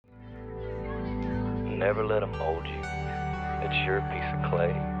never let them mold you. It's your piece of clay.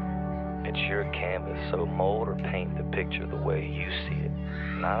 It's your canvas, so mold or paint the picture the way you see it,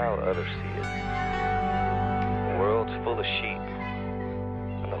 not how others see it. The world's full of sheep,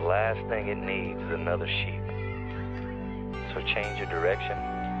 and the last thing it needs is another sheep. So change your direction,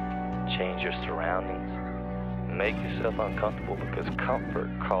 change your surroundings, make yourself uncomfortable, because comfort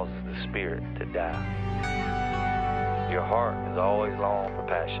causes the spirit to die. Your heart is always long for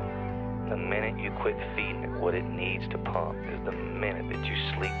passion. The minute you quit feeding it what it needs to pump is the minute that you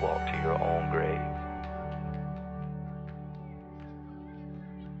sleepwalk to your own grave.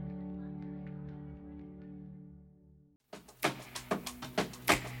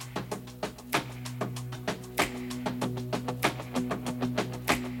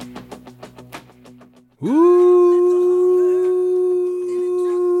 Ooh,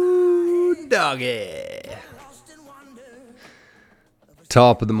 doggy.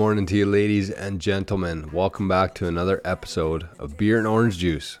 Top of the morning to you, ladies and gentlemen. Welcome back to another episode of Beer and Orange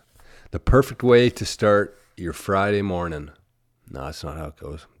Juice. The perfect way to start your Friday morning. No, that's not how it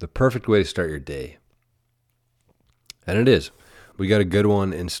goes. The perfect way to start your day. And it is. We got a good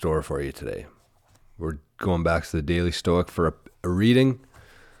one in store for you today. We're going back to the Daily Stoic for a reading,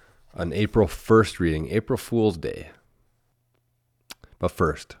 an April 1st reading, April Fool's Day. But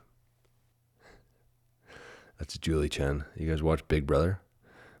first, that's Julie Chen. You guys watch Big Brother?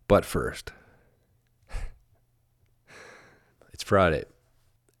 But first, it's Friday,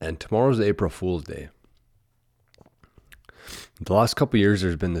 and tomorrow's April Fool's Day. The last couple of years,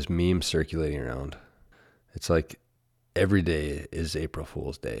 there's been this meme circulating around. It's like every day is April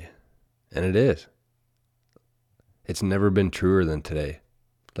Fool's Day, and it is. It's never been truer than today.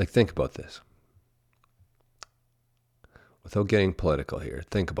 Like, think about this. Without getting political here,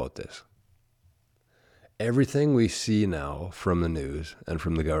 think about this. Everything we see now from the news and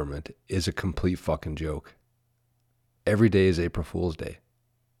from the government is a complete fucking joke. Every day is April Fool's Day.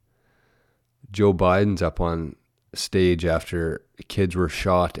 Joe Biden's up on stage after kids were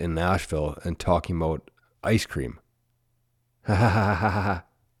shot in Nashville and talking about ice cream. They're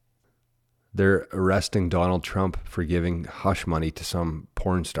arresting Donald Trump for giving hush money to some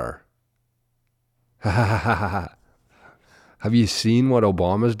porn star. Have you seen what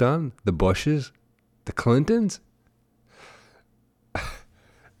Obama's done? The Bushes? The Clintons?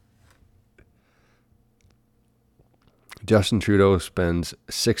 Justin Trudeau spends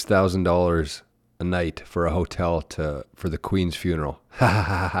 $6,000 a night for a hotel for the Queen's funeral.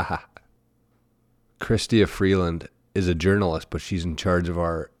 Chrystia Freeland is a journalist, but she's in charge of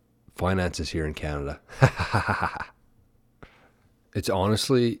our finances here in Canada. It's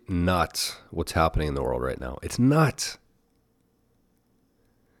honestly nuts what's happening in the world right now. It's nuts.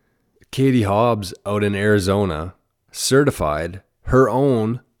 Katie Hobbs out in Arizona certified her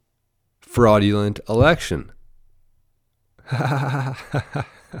own fraudulent election. I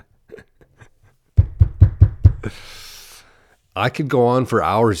could go on for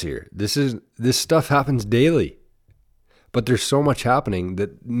hours here. This stuff happens daily. But there's so much happening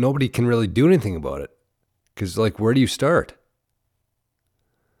that nobody can really do anything about it. Because, like, where do you start?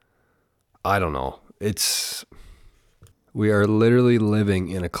 I don't know. We are literally living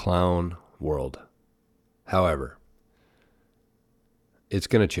in a clown world. However, it's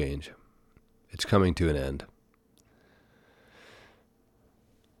going to change. It's coming to an end.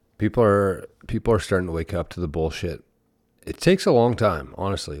 People are starting to wake up to the bullshit. It takes a long time,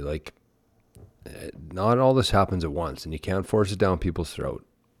 honestly. Like, not all this happens at once, and you can't force it down people's throat.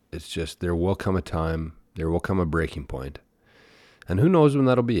 It's just there will come a time, there will come a breaking point. And who knows when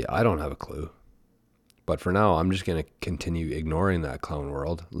that'll be? I don't have a clue. But for now, I'm just going to continue ignoring that clown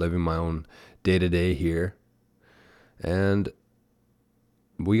world, living my own day-to-day here. And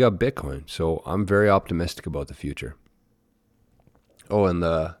we got Bitcoin, so I'm very optimistic about the future. Oh, and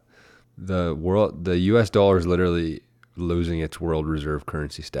the US dollar is literally losing its world reserve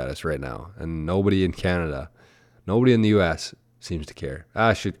currency status right now. And nobody in Canada, nobody in the US seems to care.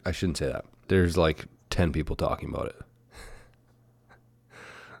 I shouldn't say that. There's like 10 people talking about it.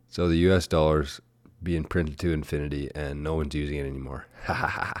 So the US dollar's being printed to infinity and no one's using it anymore.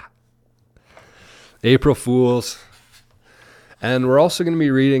 April Fools. And we're also going to be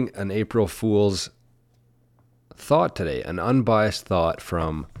reading an April Fool's thought today, an unbiased thought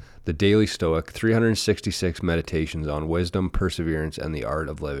from the Daily Stoic, 366 Meditations on Wisdom, Perseverance, and the Art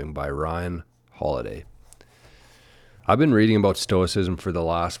of Living by Ryan Holiday. I've been reading about Stoicism for the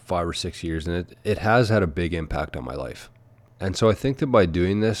last 5 or 6 years, and it has had a big impact on my life. And so I think that by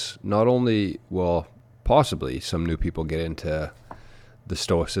doing this, not only will possibly some new people get into the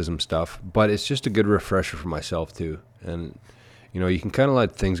Stoicism stuff, but it's just a good refresher for myself too. And, You can kind of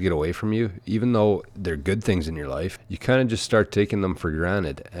let things get away from you, even though they're good things in your life. You kind of just start taking them for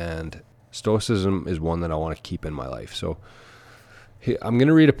granted. And Stoicism is one that I want to keep in my life. So I'm going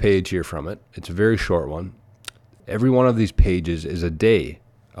to read a page here from it. It's a very short one. Every one of these pages is a day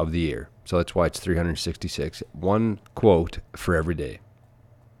of the year. So that's why it's 366. One quote for every day.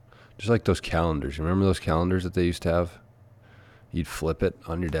 Just like those calendars. Remember those calendars that they used to have? You'd flip it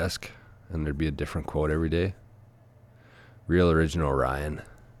on your desk and there'd be a different quote every day. Real original Ryan.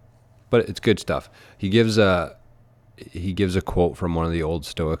 But it's good stuff. He gives a quote from one of the old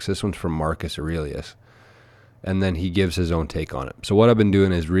Stoics. This one's from Marcus Aurelius. And then he gives his own take on it. So what I've been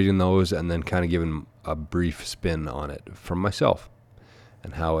doing is reading those and then kind of giving a brief spin on it from myself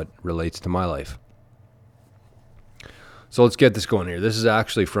and how it relates to my life. So let's get this going here. This is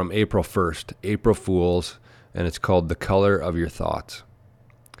actually from April 1st, April Fools, and it's called The Color of Your Thoughts.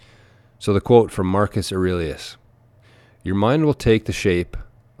 So the quote from Marcus Aurelius: "Your mind will take the shape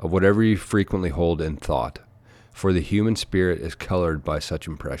of whatever you frequently hold in thought, for the human spirit is colored by such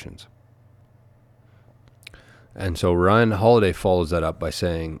impressions." And so Ryan Holiday follows that up by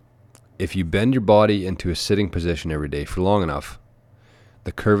saying, if you bend your body into a sitting position every day for long enough,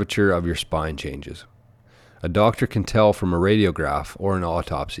 the curvature of your spine changes. A doctor can tell from a radiograph or an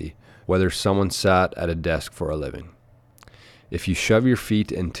autopsy whether someone sat at a desk for a living. If you shove your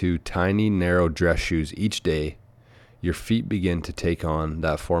feet into tiny, narrow dress shoes each day, your feet begin to take on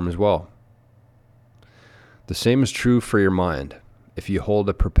that form as well. The same is true for your mind. If you hold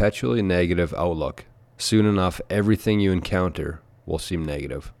a perpetually negative outlook, soon enough everything you encounter will seem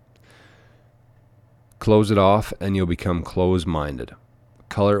negative. Close it off and you'll become closed-minded.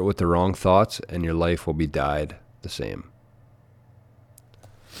 Color it with the wrong thoughts and your life will be dyed the same.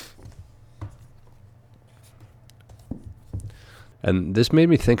 And this made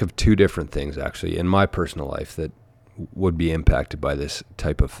me think of two different things actually in my personal life that would be impacted by this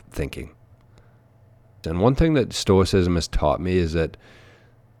type of thinking. And one thing that Stoicism has taught me is that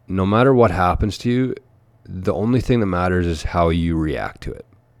no matter what happens to you, the only thing that matters is how you react to it.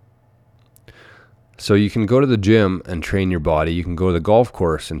 So you can go to the gym and train your body. You can go to the golf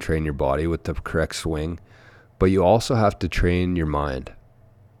course and train your body with the correct swing, but you also have to train your mind.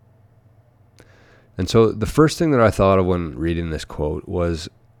 And so the first thing that I thought of when reading this quote was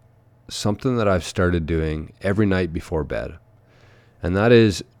something that I've started doing every night before bed. And that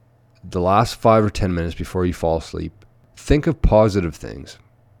is the last 5 or 10 minutes before you fall asleep, think of positive things.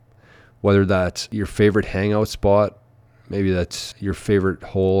 Whether that's your favorite hangout spot, maybe that's your favorite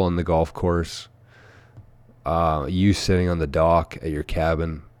hole on the golf course, you sitting on the dock at your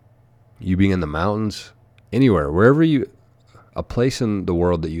cabin, you being in the mountains, anywhere, a place in the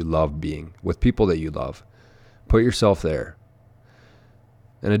world that you love being, with people that you love. Put yourself there.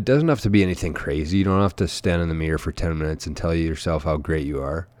 And it doesn't have to be anything crazy. You don't have to stand in the mirror for 10 minutes and tell yourself how great you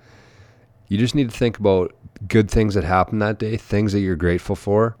are. You just need to think about good things that happened that day, things that you're grateful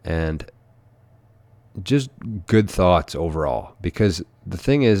for, and just good thoughts overall. Because the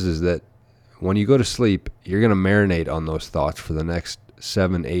thing is that when you go to sleep, you're going to marinate on those thoughts for the next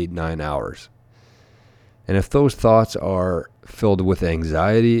 7, 8, 9 hours. And if those thoughts are filled with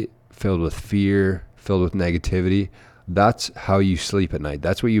anxiety, filled with fear, filled with negativity, that's how you sleep at night.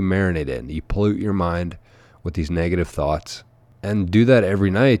 That's what you marinate in. You pollute your mind with these negative thoughts, and do that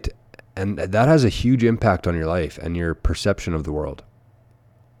every night. And that has a huge impact on your life and your perception of the world.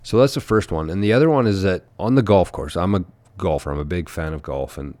 So that's the first one. And the other one is that on the golf course, I'm a golfer. I'm a big fan of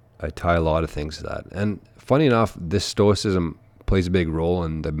golf, and I tie a lot of things to that. And funny enough, this Stoicism plays a big role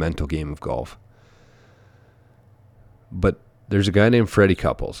in the mental game of golf. But there's a guy named Freddie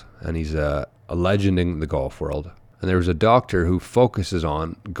Couples, and he's a legend in the golf world. And there was a doctor who focuses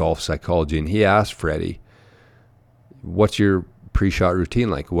on golf psychology, and he asked Freddie, what's your pre-shot routine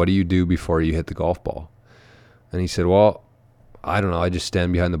like? What do you do before you hit the golf ball? And he said, well, I don't know. I just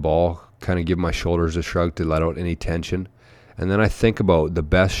stand behind the ball, kind of give my shoulders a shrug to let out any tension. And then I think about the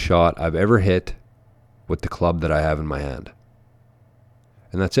best shot I've ever hit with the club that I have in my hand.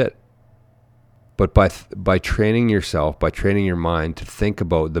 And that's it. But by training yourself, by training your mind to think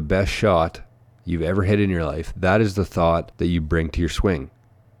about the best shot you've ever hit in your life, that is the thought that you bring to your swing.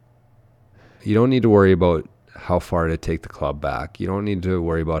 You don't need to worry about how far to take the club back. You don't need to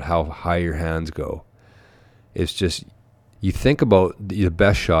worry about how high your hands go. It's just you think about the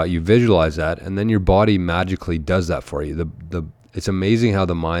best shot, you visualize that, and then your body magically does that for you. It's amazing how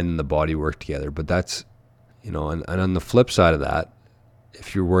the mind and the body work together. But that's, and on the flip side of that,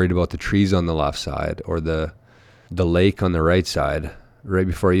 if you're worried about the trees on the left side or the lake on the right side, right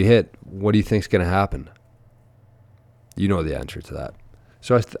before you hit, what do you think's going to happen? You know the answer to that.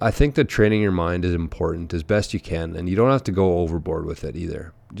 So I think that training your mind is important as best you can, and you don't have to go overboard with it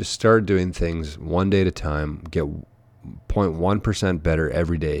either. Just start doing things one day at a time. Get 0.1% better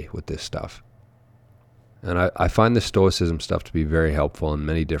every day with this stuff. And I find the stoicism stuff to be very helpful in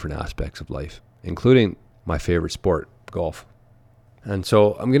many different aspects of life, including my favorite sport, golf. And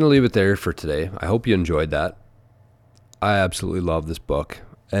so I'm going to leave it there for today. I hope you enjoyed that. I absolutely love this book.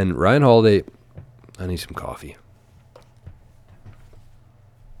 And Ryan Holiday, I need some coffee.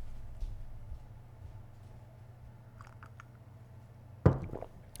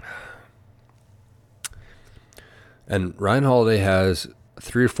 And Ryan Holiday has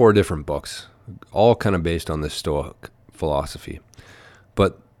 3 or 4 different books, all kind of based on this Stoic philosophy.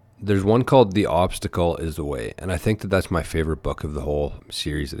 But there's one called The Obstacle is the Way, and I think that that's my favorite book of the whole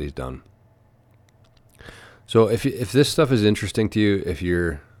series that he's done. So if this stuff is interesting to you, if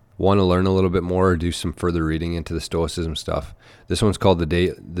you want to learn a little bit more or do some further reading into the Stoicism stuff, this one's called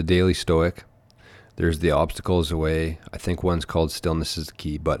The Daily Stoic. There's The Obstacle is the Way. I think one's called Stillness is the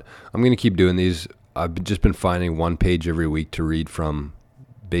Key, but I'm going to keep doing these. I've just been finding one page every week to read from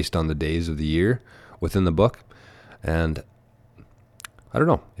based on the days of the year within the book. And I don't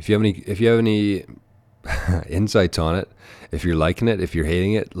know if you have any insights on it, if you're liking it, if you're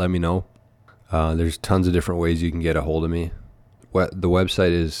hating it, let me know. There's tons of different ways you can get a hold of me. The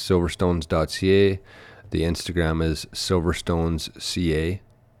website is silverstones.ca. The Instagram is silverstonesca.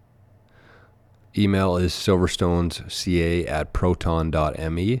 Email is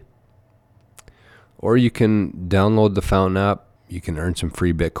silverstonesca@proton.me. Or you can download the Fountain app. You can earn some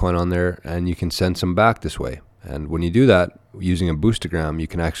free Bitcoin on there, and you can send some back this way. And when you do that, using a Boostagram, you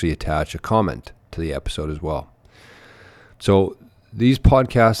can actually attach a comment to the episode as well. So these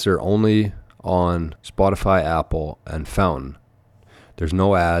podcasts are only on Spotify, Apple, and Fountain. There's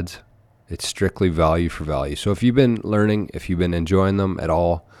no ads. It's strictly value for value. So if you've been learning, if you've been enjoying them at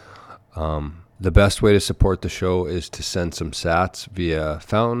all, the best way to support the show is to send some sats via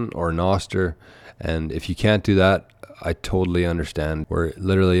Fountain or Nostr. And if you can't do that, I totally understand. We're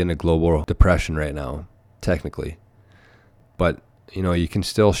literally in a global depression right now, technically. But, you can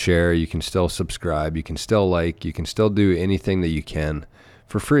still share, you can still subscribe, you can still like, you can still do anything that you can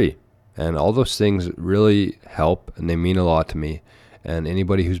for free. And all those things really help, and they mean a lot to me. And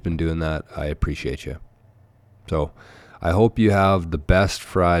anybody who's been doing that, I appreciate you. So I hope you have the best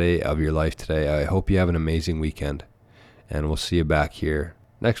Friday of your life today. I hope you have an amazing weekend. And we'll see you back here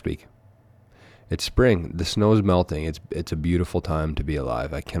next week. It's spring. The snow's melting. It's a beautiful time to be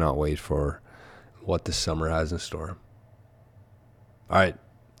alive. I cannot wait for what this summer has in store. All right.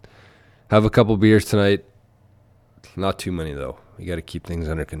 Have a couple beers tonight. Not too many, though. We got to keep things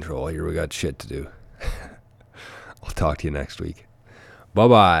under control here. We got shit to do. I'll talk to you next week.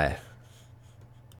 Bye-bye.